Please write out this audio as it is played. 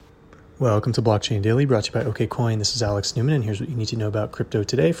Welcome to Blockchain Daily, brought to you by OKCoin. This is Alex Newman, and here's what you need to know about crypto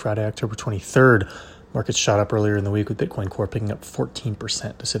today, Friday, October 23rd. Markets shot up earlier in the week with Bitcoin Core picking up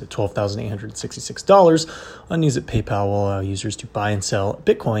 14% to sit at $12,866 on news that PayPal will allow users to buy and sell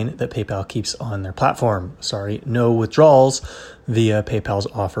Bitcoin that PayPal keeps on their platform. No withdrawals via PayPal's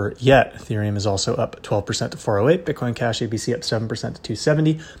offer yet. Ethereum is also up 12% to 408, Bitcoin Cash ABC up 7% to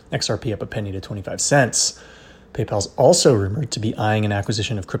 270, XRP up a penny to 25 cents. PayPal's also rumored to be eyeing an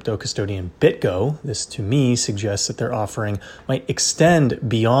acquisition of crypto custodian BitGo. This, to me, suggests that their offering might extend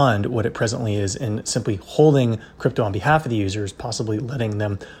beyond what it presently is in simply holding crypto on behalf of the users, possibly letting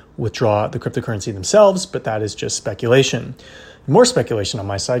them withdraw the cryptocurrency themselves, but that is just speculation. More speculation on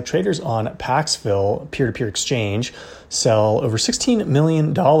my side. Traders on Paxful, peer-to-peer exchange, sell over $16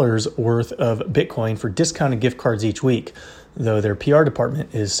 million worth of Bitcoin for discounted gift cards each week, though their PR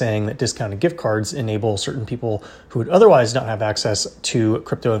department is saying that discounted gift cards enable certain people who would otherwise not have access to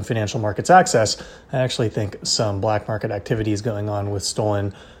crypto and financial markets access. I actually think some black market activity is going on with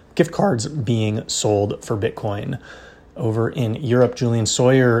stolen gift cards being sold for Bitcoin. Over in Europe, Julian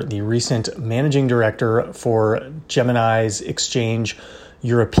Sawyer, the recent managing director for Gemini's exchange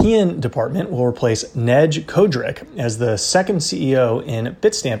European department, will replace Nej Kodrick as the second CEO in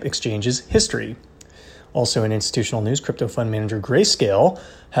Bitstamp Exchange's history. Also in institutional news, crypto fund manager Grayscale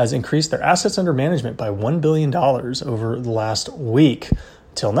has increased their assets under management by $1 billion over the last week.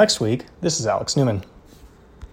 Till next week, this is Alex Newman.